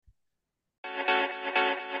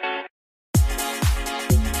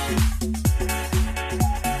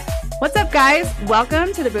What's up, guys?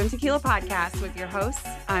 Welcome to the Boom Tequila Podcast with your hosts.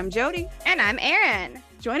 I'm Jody. And I'm Erin.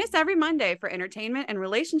 Join us every Monday for entertainment and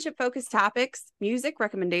relationship-focused topics, music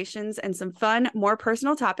recommendations, and some fun, more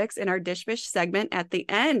personal topics in our Dish Bish segment at the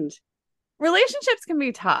end. Relationships can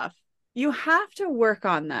be tough. You have to work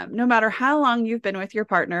on them, no matter how long you've been with your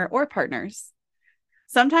partner or partners.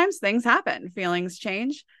 Sometimes things happen, feelings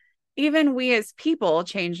change. Even we as people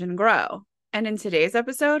change and grow. And in today's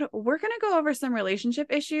episode, we're going to go over some relationship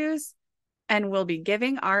issues and we'll be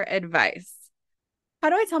giving our advice. How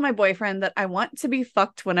do I tell my boyfriend that I want to be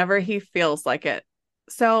fucked whenever he feels like it?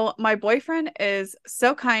 So my boyfriend is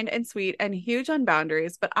so kind and sweet and huge on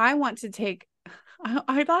boundaries, but I want to take,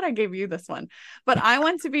 I thought I gave you this one, but I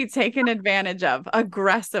want to be taken advantage of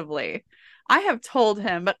aggressively. I have told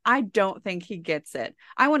him, but I don't think he gets it.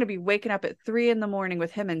 I want to be waking up at 3 a.m.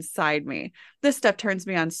 with him inside me. This stuff turns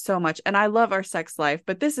me on so much, and I love our sex life,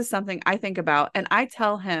 but this is something I think about, and I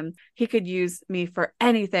tell him he could use me for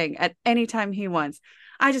anything at any time he wants.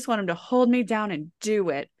 I just want him to hold me down and do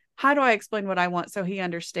it. How do I explain what I want so he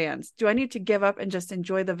understands? Do I need to give up and just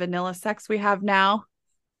enjoy the vanilla sex we have now?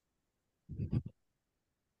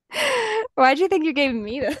 Why'd you think you gave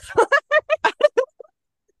me this?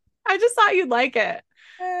 I just thought you'd like it.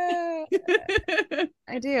 I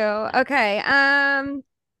do. Okay.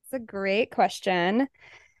 It's a great question.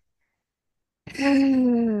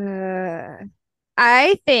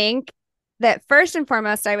 I think that first and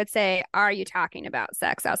foremost, I would say, are you talking about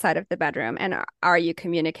sex outside of the bedroom? And are you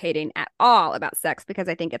communicating at all about sex? Because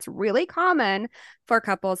I think it's really common for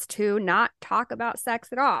couples to not talk about sex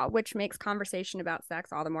at all, which makes conversation about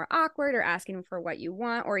sex all the more awkward, or asking for what you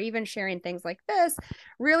want, or even sharing things like this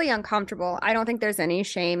really uncomfortable. I don't think there's any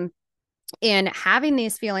shame in having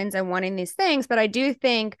these feelings and wanting these things, but I do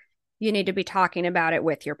think you need to be talking about it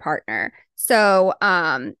with your partner. So,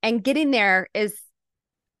 and getting there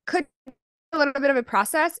could be a little bit of a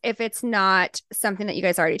process if it's not something that you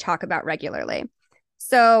guys already talk about regularly.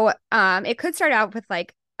 So, it could start out with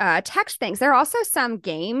like text things. There are also some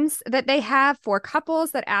games that they have for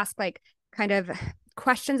couples that ask like kind of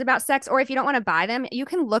questions about sex, or if you don't want to buy them, you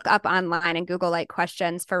can look up online and Google like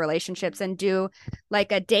questions for relationships and do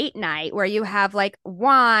like a date night where you have like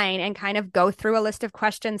wine and kind of go through a list of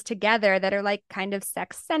questions together that are like kind of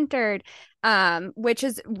sex centered, which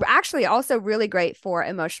is actually also really great for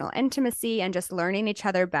emotional intimacy and just learning each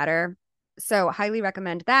other better. So highly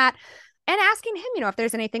recommend that. And asking him, if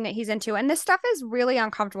there's anything that he's into. And this stuff is really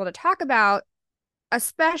uncomfortable to talk about,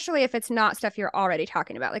 especially if it's not stuff you're already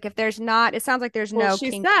talking about. Like if there's not, it sounds like there's no she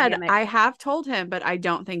kink said, dynamic. I have told him, but I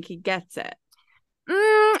don't think he gets it.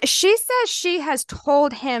 She says she has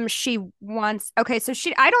told him she wants, okay, so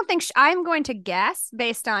I don't think, I'm going to guess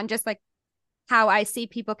based on just like how I see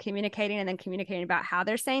people communicating and then communicating about how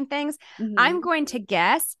they're saying things. Mm-hmm. I'm going to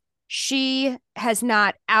guess she has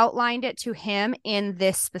not outlined it to him in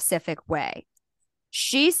this specific way.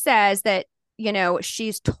 She says that,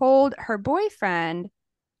 she's told her boyfriend,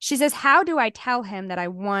 she says, how do I tell him that I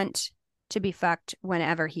want to be fucked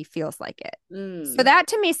whenever he feels like it? So that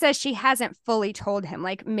to me says she hasn't fully told him.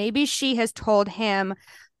 Like maybe she has told him,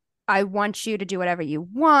 I want you to do whatever you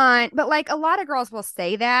want. But like a lot of girls will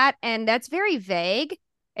say that, and that's very vague.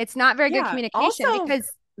 It's not very good communication. Also, because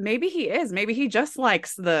maybe he just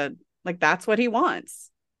likes that's what he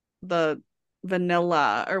wants. The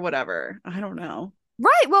vanilla or whatever. I don't know.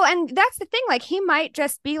 Right. Well, and that's the thing. Like he might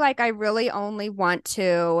just be like, I really only want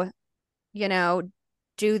to,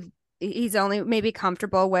 he's only maybe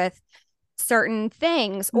comfortable with certain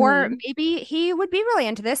things, or maybe he would be really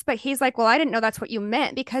into this, but he's like, well, I didn't know that's what you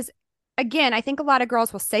meant. Because again, I think a lot of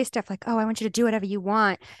girls will say stuff like, oh, I want you to do whatever you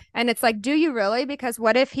want. And it's like, do you really? Because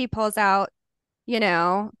what if he pulls out,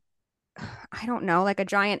 I don't know, like a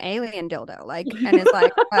giant alien dildo, like, and is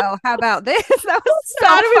like, well, how about this? That was so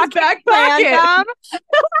out of his back pocket.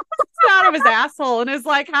 It's out of his asshole, and is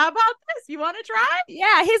like, how about this? You want to try?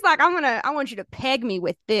 Yeah, he's like, I want you to peg me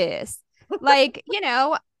with this. Like,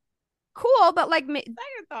 cool, but like, second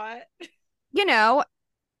thought,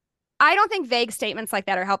 I don't think vague statements like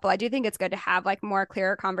that are helpful. I do think it's good to have like more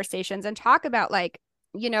clearer conversations and talk about like,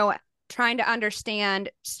 trying to understand,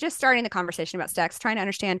 just starting the conversation about sex, trying to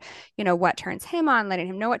understand, what turns him on, letting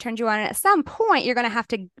him know what turns you on. And at some point, you're going to have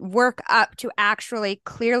to work up to actually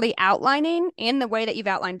clearly outlining in the way that you've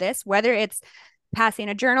outlined this, whether it's passing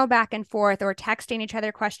a journal back and forth or texting each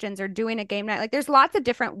other questions or doing a game night. Like there's lots of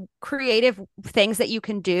different creative things that you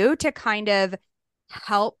can do to kind of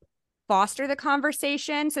help foster the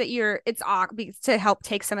conversation so that to help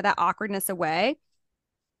take some of that awkwardness away.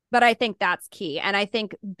 But I think that's key. And I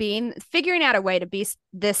think figuring out a way to be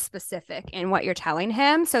this specific in what you're telling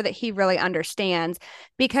him so that he really understands,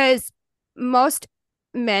 because most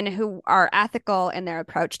men who are ethical in their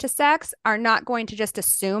approach to sex are not going to just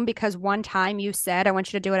assume because one time you said, I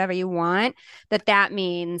want you to do whatever you want, that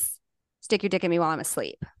means stick your dick in me while I'm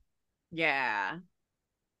asleep. Yeah.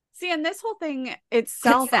 See, and this whole thing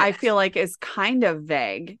itself, I feel like is kind of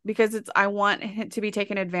vague because I want it to be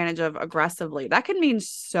taken advantage of aggressively. That could mean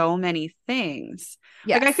so many things.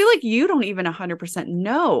 Yes. Like, I feel like you don't even 100%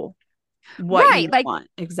 know what you want.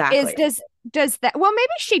 Exactly. Does that, well,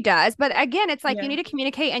 maybe she does, but again, it's like you need to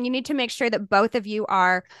communicate and you need to make sure that both of you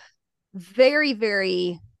are very,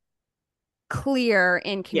 very clear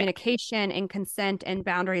in communication and consent and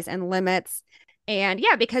boundaries and limits. And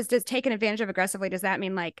because does taken advantage of aggressively, does that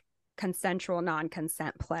mean like consensual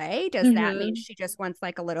non-consent play? Does that mean she just wants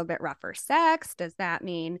like a little bit rougher sex? Does that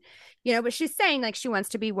mean, but she's saying like she wants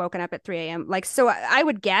to be woken up at 3 a.m. Like, so I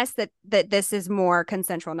would guess that this is more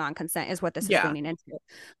consensual non-consent is what this is leaning into,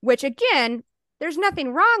 which again, there's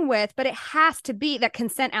nothing wrong with, but it has to be that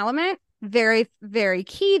consent element, very, very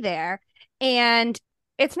key there. And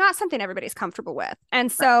it's not something everybody's comfortable with.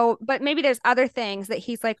 And so, but maybe there's other things that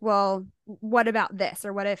he's like, well, what about this?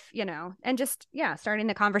 Or what if, and just, starting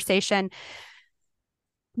the conversation,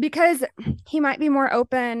 because he might be more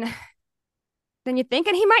open than you think.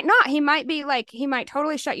 And he might not. He might be like, he might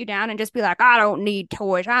totally shut you down and just be like, I don't need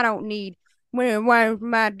toys. I don't need, why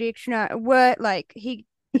my dick's not, what? Like he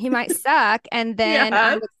might suck. And then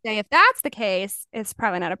I would say, if that's the case, it's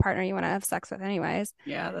probably not a partner you want to have sex with anyways.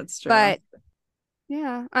 Yeah, that's true. But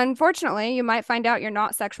unfortunately, you might find out you're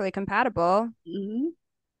not sexually compatible,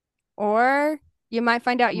 or you might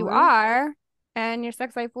find out you are, and your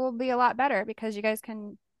sex life will be a lot better because you guys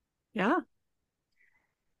can.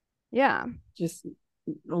 Just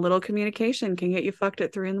a little communication can get you fucked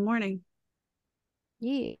at 3 a.m.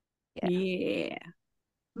 Yeah.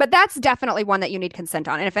 But that's definitely one that you need consent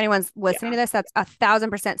on. And if anyone's listening to this, that's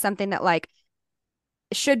 1,000% something that like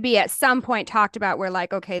should be at some point talked about where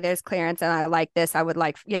like, okay, there's clearance and I like this. I would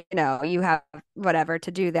like, you have whatever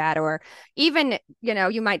to do that. Or even,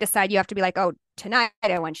 you might decide you have to be like, oh, tonight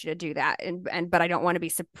I want you to do that. But I don't want to be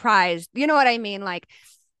surprised. You know what I mean? Like,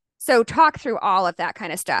 so talk through all of that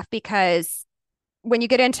kind of stuff, because when you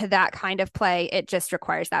get into that kind of play, it just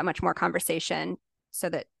requires that much more conversation so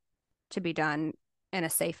that to be done in a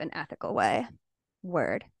safe and ethical way.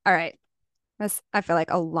 Word. All right. That's, I feel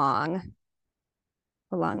like a long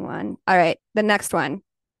one. All right. The next one.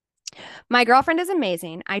 My girlfriend is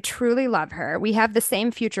amazing. I truly love her. We have the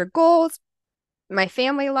same future goals. My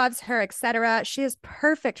family loves her, etc. She is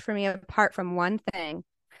perfect for me apart from one thing.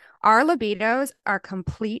 Our libidos are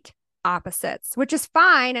complete opposites, which is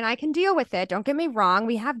fine. And I can deal with it. Don't get me wrong.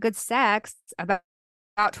 We have good sex about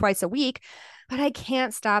twice a week, but I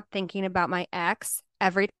can't stop thinking about my ex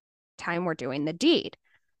every time we're doing the deed.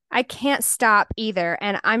 I can't stop either,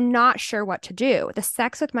 and I'm not sure what to do. The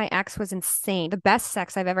sex with my ex was insane. The best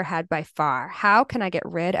sex I've ever had by far. How can I get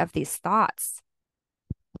rid of these thoughts?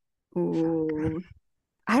 Ooh.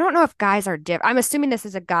 I don't know if guys are different. I'm assuming this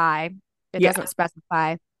is a guy. It doesn't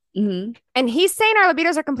specify. And he's saying our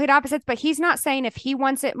libidos are complete opposites, but he's not saying if he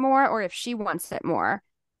wants it more or if she wants it more.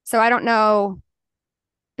 So I don't know.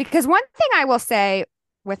 Because one thing I will say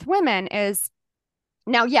with women is,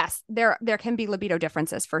 now, yes, there can be libido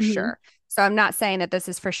differences for sure. So I'm not saying that this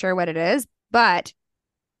is for sure what it is, but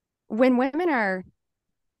when women are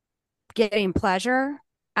getting pleasure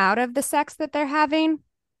out of the sex that they're having,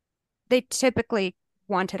 they typically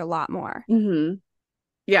want it a lot more.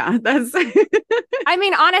 Yeah, that's. I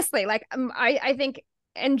mean, honestly, like I think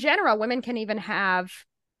in general, women can even have.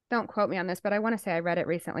 Don't quote me on this, but I want to say I read it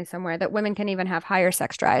recently somewhere that women can even have higher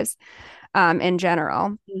sex drives in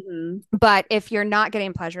general. But if you're not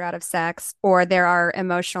getting pleasure out of sex, or there are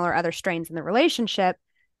emotional or other strains in the relationship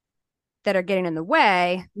that are getting in the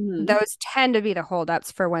way, those tend to be the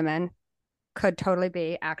holdups for women. Could totally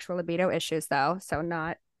be actual libido issues, though. So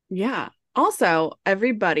not. Yeah. Also,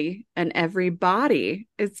 everybody and every body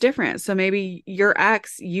is different. So maybe your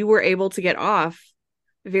ex, you were able to get off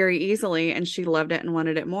very easily and she loved it and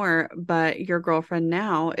wanted it more, but your girlfriend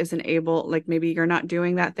now isn't able, like maybe you're not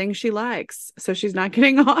doing that thing she likes, so she's not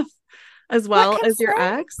getting off as well as your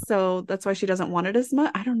ex, so that's why she doesn't want it as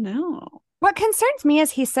much. I don't know. What concerns me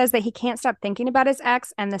is he says that he can't stop thinking about his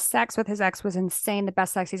ex, and the sex with his ex was insane, the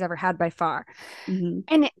best sex he's ever had by far.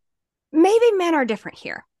 And maybe men are different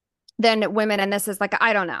here than women, and this is like,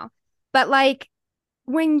 I don't know, but like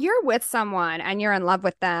when you're with someone and you're in love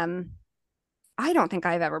with them, I don't think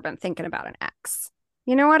I've ever been thinking about an ex.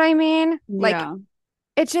 You know what I mean? Like,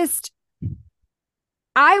 it just,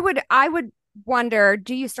 I would wonder,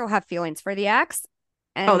 do you still have feelings for the ex?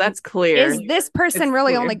 Oh, And that's clear. is this It's person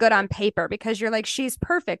really clear. only good on paper? Because you're like, she's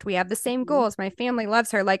perfect. We have the same Mhm. goals. My family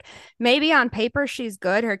loves her. Like, maybe on paper she's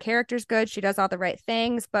good. Her character's good. She does all the right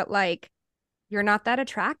things, but like, you're not that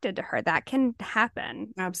attracted to her. That can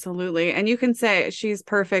happen. Absolutely. And you can say she's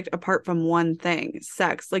perfect apart from one thing,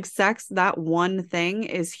 sex. Like sex, that one thing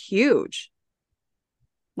is huge.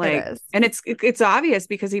 It Like, is. and it's obvious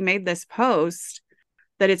because he made this post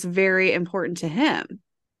that it's very important to him.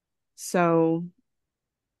 So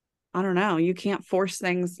I don't know. You can't force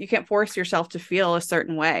things. You can't force yourself to feel a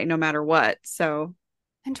certain way no matter what. So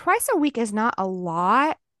And twice a week is not a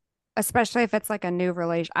lot, especially if it's like a new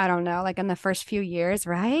relation. I don't know, like in the first few years,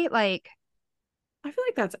 right? Like, I feel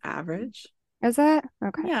like that's average. is it?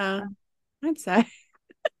 Okay. Yeah, I'd say.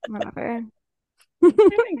 Whatever.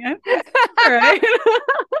 Yeah, all right.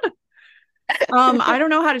 I don't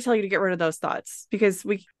know how to tell you to get rid of those thoughts because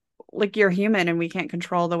we like you're human and we can't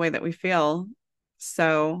control the way that we feel.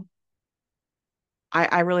 So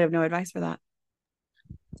I really have no advice for that.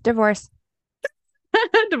 Divorce.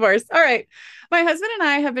 Divorce. All right. My husband and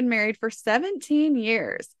I have been married for 17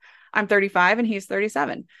 years. I'm 35 and he's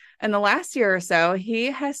 37. And the last year or so, he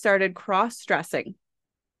has started cross dressing.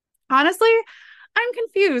 Honestly, I'm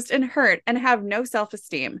confused and hurt and have no self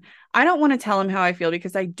esteem. I don't want to tell him how I feel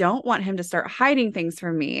because I don't want him to start hiding things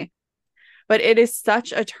from me. But it is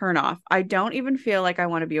such a turnoff. I don't even feel like I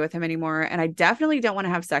want to be with him anymore. And I definitely don't want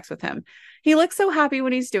to have sex with him. He looks so happy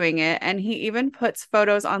when he's doing it. And he even puts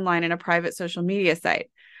photos online in a private social media site.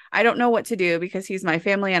 I don't know what to do because he's my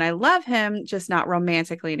family and I love him, just not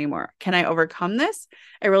romantically anymore. Can I overcome this?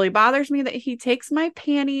 It really bothers me that he takes my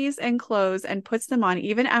panties and clothes and puts them on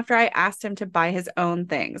even after I asked him to buy his own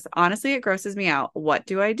things. Honestly, it grosses me out. What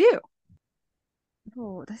do I do?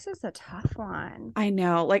 Oh, this is a tough one. I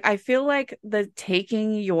know. Like, I feel like the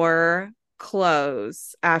taking your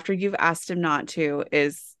clothes after you've asked him not to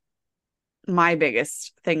is my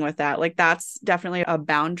biggest thing with that. Like, that's definitely a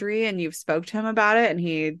boundary, and you've spoke to him about it, and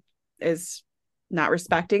he is not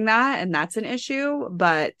respecting that, and that's an issue.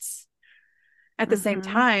 But at the same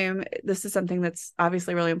Mm-hmm. time, this is something that's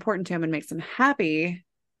obviously really important to him and makes him happy.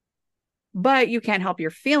 But you can't help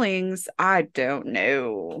your feelings. I don't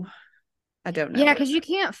know. I don't Yeah, know. because you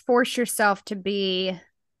can't force yourself to be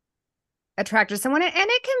attracted to someone. And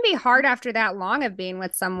it can be hard after that long of being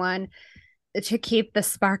with someone to keep the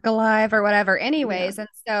spark alive or whatever, Yeah. anyways. And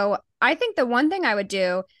so I think the one thing I would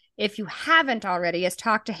do, if you haven't already, is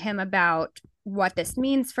talk to him about what this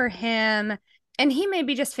means for him. And he may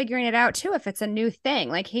be just figuring it out too if it's a new thing.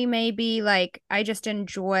 Like he may be like, I just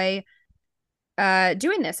enjoy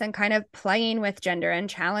doing this and kind of playing with gender and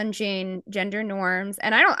challenging gender norms.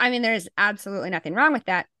 And I mean, there's absolutely nothing wrong with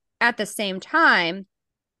that. At the same time,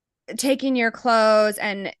 taking your clothes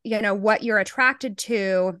and, what you're attracted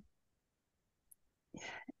to,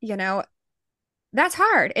 you know, that's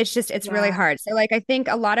hard. It's really Yeah. hard. So like I think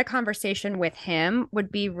a lot of conversation with him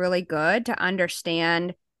would be really good to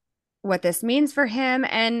understand what this means for him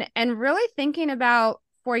and really thinking about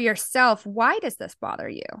for yourself, why does this bother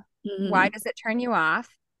you? Why Mhm. does it turn you off?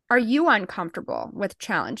 Are you uncomfortable with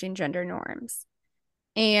challenging gender norms?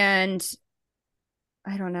 And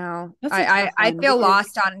I don't know. That's a I tough I one feel because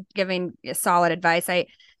lost on giving solid advice. I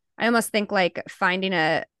almost think like finding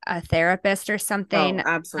a therapist or oh, something. Um,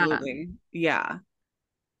 absolutely. Yeah.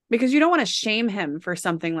 Because you don't want to shame him for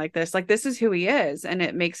something like this. Like this is who he is and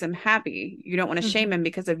it makes him happy. You don't want to shame him mhm.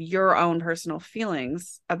 because of your own personal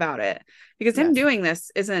feelings about it. Because him Yes. doing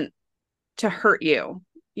this isn't to hurt you.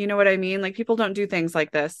 You know what I mean? Like people don't do things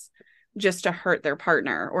like this just to hurt their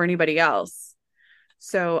partner or anybody else.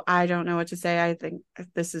 So I don't know what to say. I think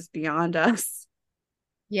this is beyond us.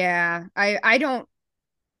 Yeah. I don't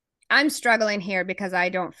I'm struggling here because I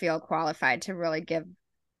don't feel qualified to really give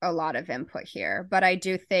a lot of input here. But I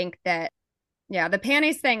do think that, yeah, the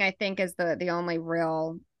panties thing I think is the only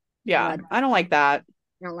real Yeah, red. I don't like that.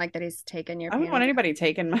 I don't like that he's taken your I wouldn't want panties anybody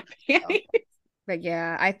taking my out. panties. But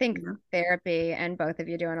yeah, I think Yeah, therapy and both of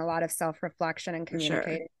you doing a lot of self-reflection and for sure.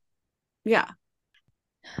 communicating. Yeah.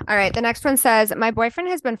 All right, the next one says, my boyfriend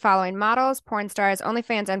has been following models, porn stars,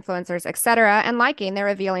 OnlyFans influencers, etc., and liking their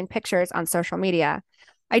revealing pictures on social media.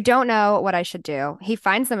 I don't know what I should do. He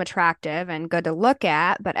finds them attractive and good to look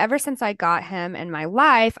at, but ever since I got him in my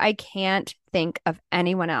life, I can't think of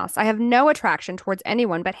anyone else. I have no attraction towards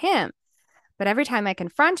anyone but him. But every time I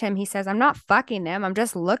confront him, he says, I'm not fucking them. I'm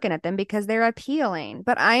just looking at them because they're appealing.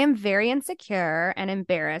 But I am very insecure and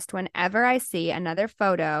embarrassed whenever I see another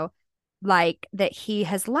photo like that he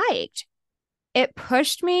has liked. It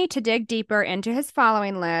pushed me to dig deeper into his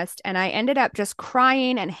following list, and I ended up just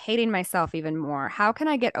crying and hating myself even more. How can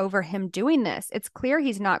I get over him doing this? It's clear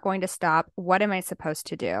he's not going to stop. What am I supposed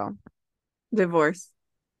to do? Divorce.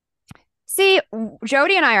 See,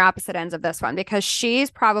 Jody and I are opposite ends of this one because she's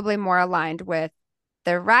probably more aligned with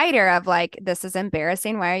the writer of like, this is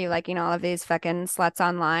embarrassing. Why are you liking all of these fucking sluts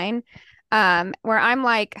online? Where I'm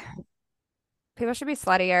like, people should be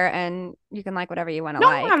sluttier and you can like whatever you want to No,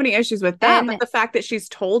 I don't like. have any issues with that. And But the fact that she's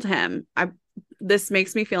told him, this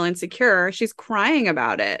makes me feel insecure. She's crying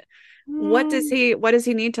about it. What does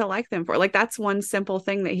he need to like them for? Like, that's one simple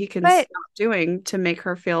thing that he can but stop doing to make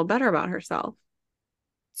her feel better about herself.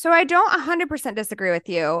 so I don't 100% disagree with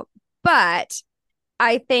you, but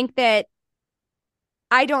I think that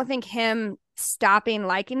I don't think him stopping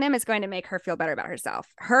liking them is going to make her feel better about herself.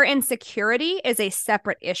 Her insecurity is a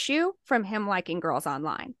separate issue from him liking girls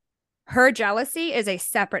online. Her jealousy is a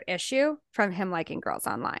separate issue from him liking girls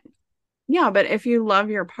online. Yeah, but if you love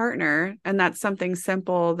your partner and that's something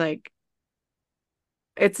simple, like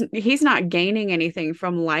he's not gaining anything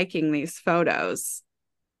from liking these photos.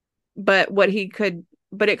 But it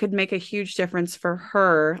could make a huge difference for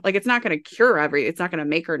her. Like, it's not going to it's not going to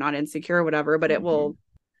make her not insecure or whatever, but it will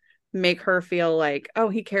make her feel like, oh,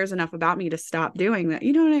 he cares enough about me to stop doing that.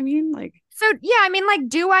 You know what I mean? Like, so yeah, I mean, like,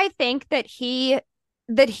 do I think that he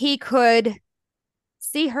could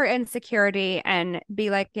see her insecurity and be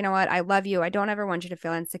like, you know what, I love you. I don't ever want you to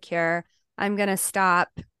feel insecure. I'm gonna stop.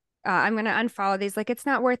 I'm gonna unfollow these. Like, it's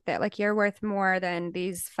not worth it. Like, you're worth more than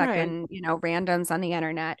these fucking, randoms on the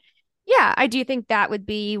internet. Yeah, I do think that would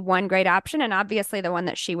be one great option, and obviously the one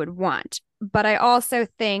that she would want. But I also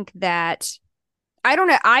think that I don't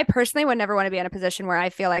know. I personally would never want to be in a position where I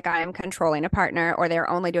feel like I am controlling a partner or they're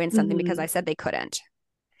only doing something because I said they couldn't.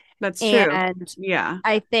 That's true. And Yeah.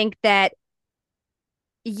 I think that,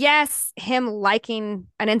 yes, him liking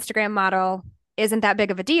an Instagram model isn't that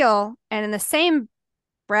big of a deal. And in the same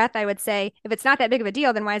breath, I would say, if it's not that big of a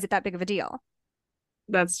deal, then why is it that big of a deal?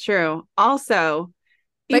 That's true. Also,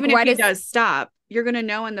 Like, even if he does stop, you're going to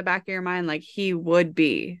know in the back of your mind, like, he would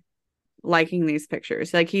be liking these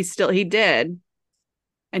pictures. Like, he did.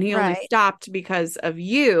 And he only stopped because of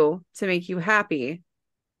you to make you happy.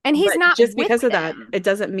 And he's not just because of that, it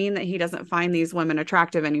doesn't mean that he doesn't find these women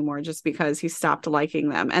attractive anymore just because he stopped liking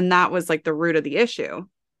them. And that was like the root of the issue.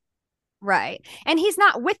 Right. And he's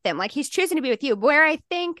not with them. Like, he's choosing to be with you. Where I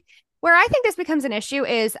think this becomes an issue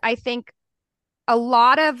is I think a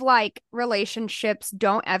lot of like relationships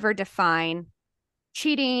don't ever define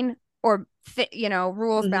cheating or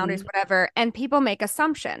rules, boundaries, whatever, and people make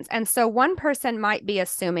assumptions. And so one person might be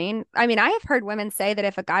assuming, I mean, I have heard women say that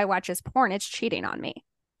if a guy watches porn, it's cheating on me.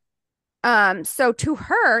 So to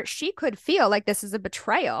her, she could feel like this is a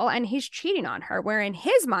betrayal and he's cheating on her, where in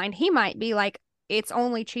his mind, he might be like, it's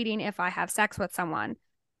only cheating if I have sex with someone.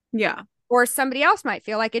 Yeah. Or somebody else might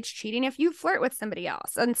feel like it's cheating if you flirt with somebody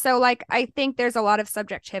else. And so, like, I think there's a lot of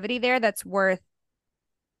subjectivity there that's worth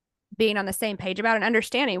being on the same page about and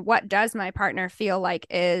understanding what does my partner feel like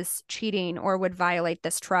is cheating or would violate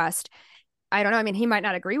this trust. I don't know. I mean, he might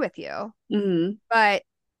not agree with you, but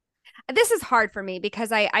this is hard for me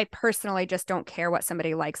because I personally just don't care what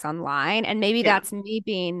somebody likes online. And maybe that's me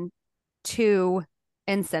being too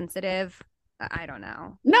insensitive. I don't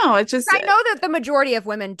know. No, it's just, I know that the majority of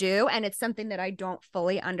women do, and it's something that I don't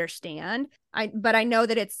fully understand. But I know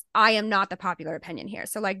that I am not the popular opinion here.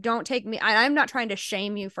 So, like, don't take me, I'm not trying to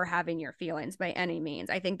shame you for having your feelings by any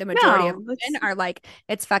means. I think the majority of women are like,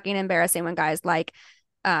 it's fucking embarrassing when guys like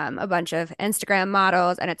a bunch of Instagram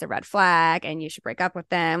models and it's a red flag and you should break up with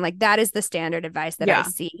them. Like, that is the standard advice that I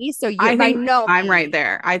see. So I know I'm right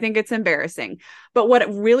there. I think it's embarrassing. But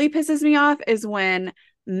what really pisses me off is when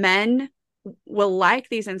men will like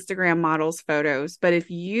these Instagram models photos, but if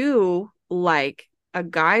you like a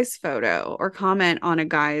guy's photo or comment on a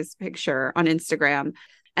guy's picture on Instagram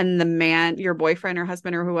and the man, your boyfriend or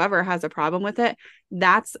husband or whoever, has a problem with it,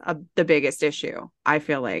 that's the biggest issue, I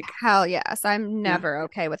feel like. Hell yes. I'm never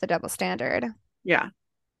okay with a double standard. Yeah,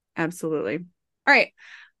 absolutely. All right.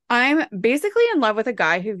 I'm basically in love with a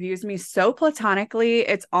guy who views me so platonically,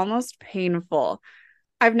 it's almost painful.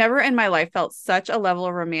 I've never in my life felt such a level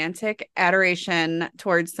of romantic adoration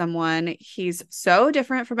towards someone. He's so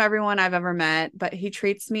different from everyone I've ever met, but he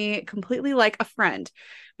treats me completely like a friend.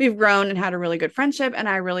 We've grown and had a really good friendship, and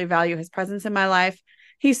I really value his presence in my life.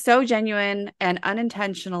 He's so genuine and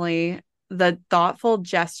unintentionally, the thoughtful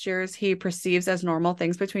gestures he perceives as normal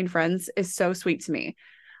things between friends is so sweet to me.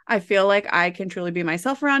 I feel like I can truly be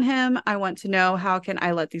myself around him. I want to know, how can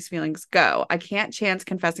I let these feelings go? I can't chance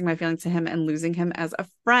confessing my feelings to him and losing him as a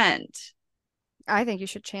friend. I think you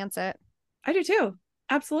should chance it. I do too.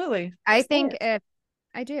 Absolutely. I Say think it. if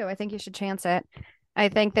I do, I think you should chance it. I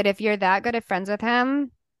think that if you're that good of friends with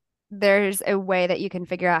him, there's a way that you can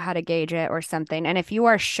figure out how to gauge it or something. And if you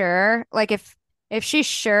are sure, like if she's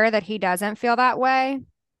sure that he doesn't feel that way,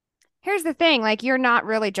 here's the thing, like you're not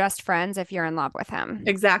really just friends if you're in love with him.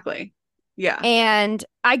 Exactly. Yeah. And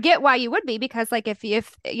I get why you would be because like if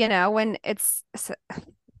you know when it's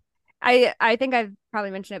I think I've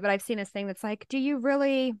probably mentioned it, but I've seen this thing that's like, do you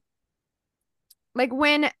really like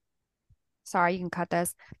when sorry, you can cut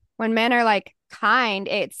this. When men are like kind,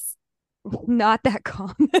 it's not that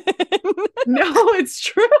common. No, it's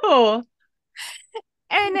true.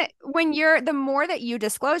 And when you're the more that you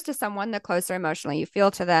disclose to someone, the closer emotionally you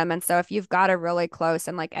feel to them. And so if you've got a really close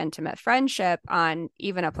and like intimate friendship on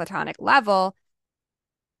even a platonic level,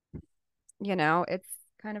 you know, it's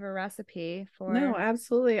kind of a recipe No, for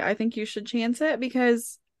absolutely. I think you should chance it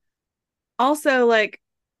because also, like,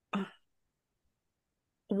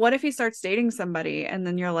 what if he starts dating somebody and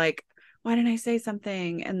then you're like, why didn't I say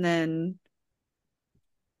something? And then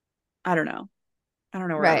I don't know. I don't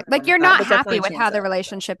know where I was right. Like going with you're that, not but happy definitely with chance how the it.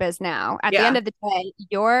 relationship is now. At the end Yeah. of the day,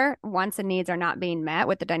 your wants and needs are not being met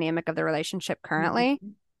with the dynamic of the relationship currently.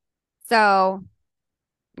 Mhm. So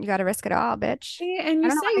you got to risk it all, bitch. See, and I you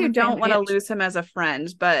don't know say why you you're saying don't want to bitch. lose him as a friend,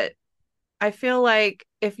 but I feel like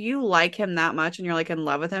if you like him that much and you're like in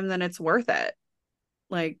love with him, then it's worth it.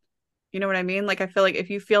 Like, you know what I mean? Like, I feel like if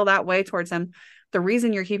you feel that way towards him, the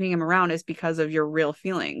reason you're keeping him around is because of your real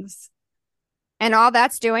feelings. And all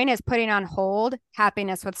that's doing is putting on hold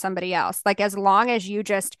happiness with somebody else. Like as long as you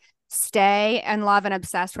just stay in love and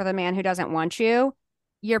obsessed with a man who doesn't want you,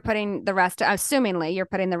 you're putting the rest, assumingly, you're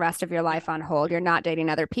putting the rest of your Yeah. life on hold. You're not dating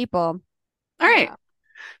other people. All right. Uh,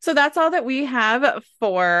 So that's all that we have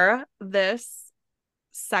for this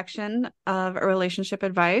section of relationship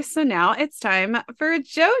advice. So now it's time for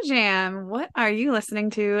Joe Jam. What are you listening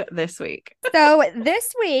to this week? So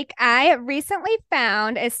this week, I recently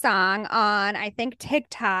found a song on, I think,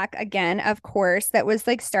 TikTok again, of course, that was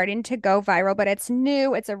like starting to go viral, but it's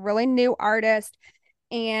new. It's a really new artist.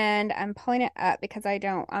 And I'm pulling it up because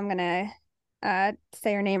I'm gonna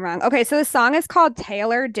say her name wrong. Okay, so the song is called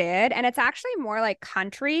Taylor Did, and it's actually more like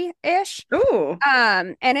country-ish. Ooh,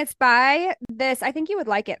 And it's by this, I think you would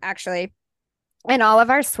like it actually. And all of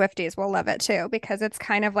our Swifties will love it too, because it's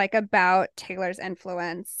kind of like about Taylor's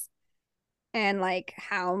influence and like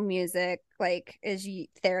how music like is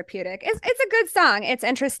therapeutic. It's a good song. It's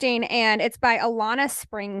interesting and it's by Alana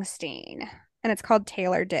Springsteen and it's called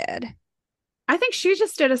Taylor Did. I think she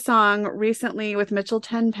just did a song recently with Mitchell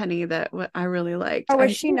Tenpenny that I really liked. Oh, was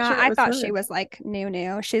I'm she pretty not? sure it I was thought she her. was like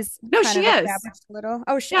new. She's No, kind she of is. established a little.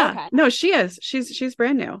 Oh, she Yeah. okay. No, she is. She's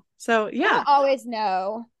brand new. So I yeah. don't always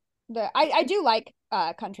know I do like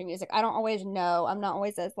country music. I don't always know. I'm not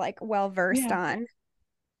always as like well versed Yeah.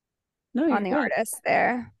 No, you're on the good. artists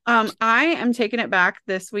there. I am taking it back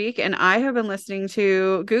this week and I have been listening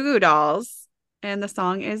to Goo Goo Dolls and the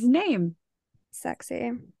song is Name.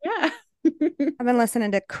 Sexy. Yeah. I've been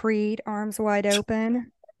listening to Creed, Arms Wide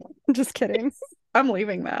Open. Just kidding. I'm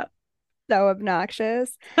leaving that. So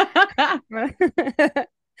obnoxious.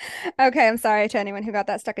 Okay, I'm sorry to anyone who got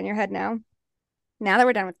that stuck in your head now. Now that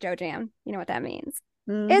we're done with Joe Jam, you know what that means.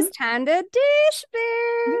 Hmm. It's time to dish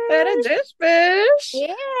You better bish. dish fish.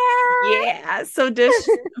 Yeah. Yeah. So dish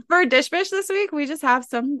for dish fish this week, we just have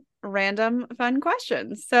some random fun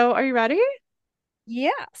questions. So are you ready?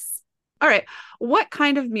 Yes. All right. What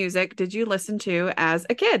kind of music did you listen to as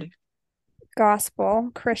a kid?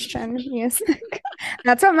 Gospel Christian music.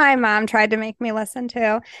 That's what my mom tried to make me listen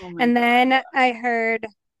to. Oh my And God. then I heard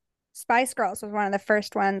Spice Girls was one of the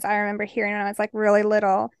first ones I remember hearing when I was like really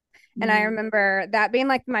little. And I Mhm. remember that being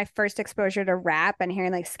like my first exposure to rap and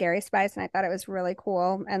hearing like Scary Spice, and I thought it was really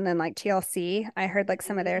cool. And then like TLC, I heard like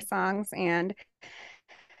some of their songs and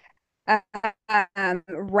uh,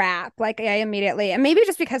 rap. Like I immediately, and maybe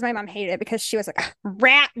just because my mom hated it because she was like,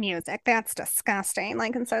 rap music, that's disgusting.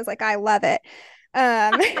 Like, and so I was like, I love it.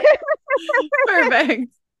 Um,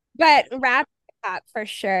 Perfect. but rap for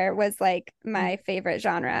sure was like Mm. my favorite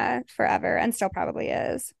genre forever and still probably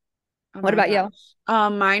is. Oh What my about you? gosh.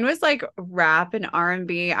 Mine was like rap and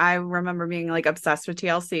R&B. I remember being like obsessed with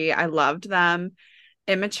TLC. I loved them.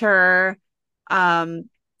 Immature, um,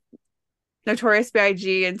 Notorious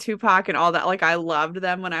B.I.G. and Tupac and all that. Like I loved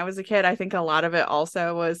them when I was a kid. I think a lot of it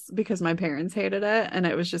also was because my parents hated it and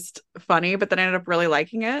it was just funny, but then I ended up really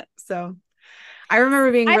liking it. So I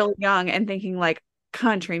remember being I really young and thinking like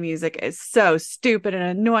country music is so stupid and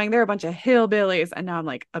annoying. They're a bunch of hillbillies. And now I'm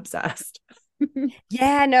like obsessed.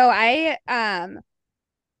 Yeah, no, I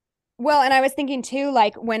well, and I was thinking too,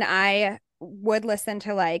 like when I would listen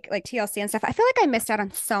to like TLC and stuff, I feel like I missed out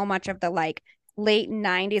on so much of the like late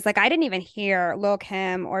 90s. Like I didn't even hear Lil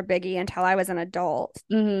Kim or Biggie until I was an adult.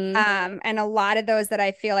 Mm-hmm. And a lot of those that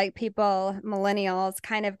I feel like people, millennials,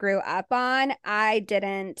 kind of grew up on,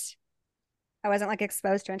 I wasn't like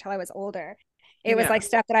exposed to until I was older. It was Yeah. like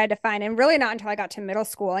stuff that I had to find, and really not until I got to middle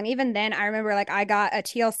school. And even then, I remember like I got a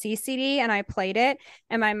TLC CD and I played it,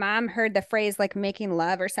 and my mom heard the phrase like making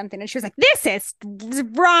love or something, and she was like, "This is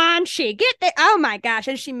raunchy. Get the oh my gosh!"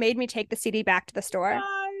 And she made me take the CD back to the store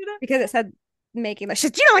God. because it said making love. She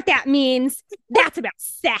said, "Do you know what that means? That's about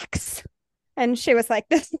sex." And she was like,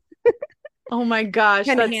 "This Oh my gosh,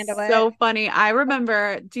 couldn't that's handle it." so funny. I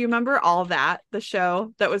remember, do you remember All That, the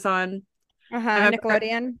show that was on? I remember,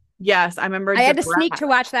 Nickelodeon. yes, I remember I had to sneak Debrat. to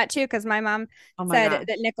watch that too because my mom Oh my said gosh.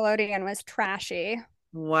 that Nickelodeon was trashy.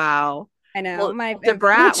 Wow. I know Well, my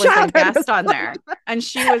Debrat was a childhood was guest on full there of- and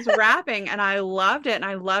she was rapping and I loved it and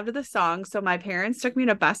I loved the song. So my parents took me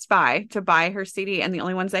to Best Buy to buy her CD and the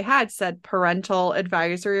only ones they had said parental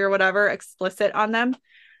advisory or whatever explicit on them.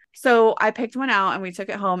 So I picked one out and we took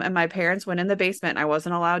it home and my parents went in the basement and I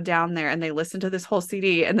wasn't allowed down there and they listened to this whole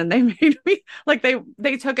CD and then they made me like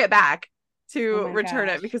they took it back Oh to my return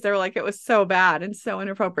it gosh. because they were like it was so bad and so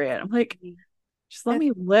inappropriate. I'm like, just let The,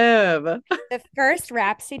 me live. the first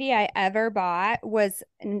rap CD I ever bought was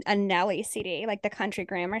a Nelly CD, like the Country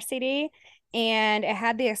Grammar CD, and it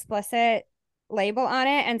had the explicit label on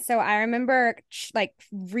it. And so I remember like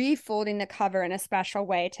refolding the cover in a special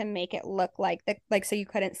way to make it look like so you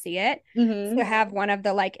couldn't see it. Mm-hmm. To have one of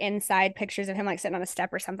the like inside pictures of him like sitting on a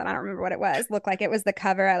step or something, I don't remember what it was, look like it was the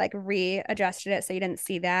cover. I like readjusted it so you didn't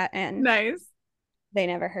see that, and Nice. they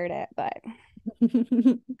never heard it, but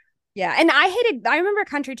yeah. And I remember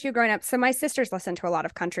country too growing up. So my sisters listened to a lot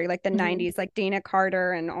of country, like the Mhm. 90s, like Dana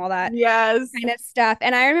Carter and all that Yes. kind of stuff.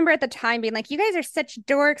 And I remember at the time being like, you guys are such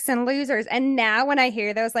dorks and losers. And now when I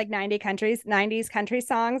hear those like 90s country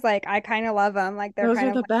songs, like I kind of love them. Like they're Those kind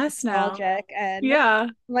are of the like best now. nostalgic. And I'm Yeah.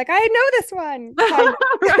 like, I know this one. Kind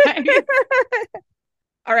Right. of.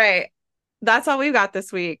 All right. That's all we've got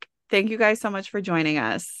this week. Thank you guys so much for joining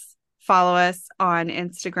us. Follow us on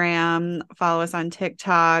Instagram, follow us on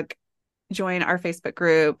TikTok, join our Facebook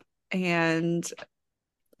group, and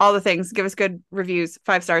all the things. Give us good reviews,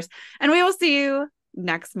 5 stars. And we will see you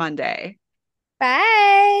next Monday.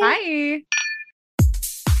 Bye. Bye.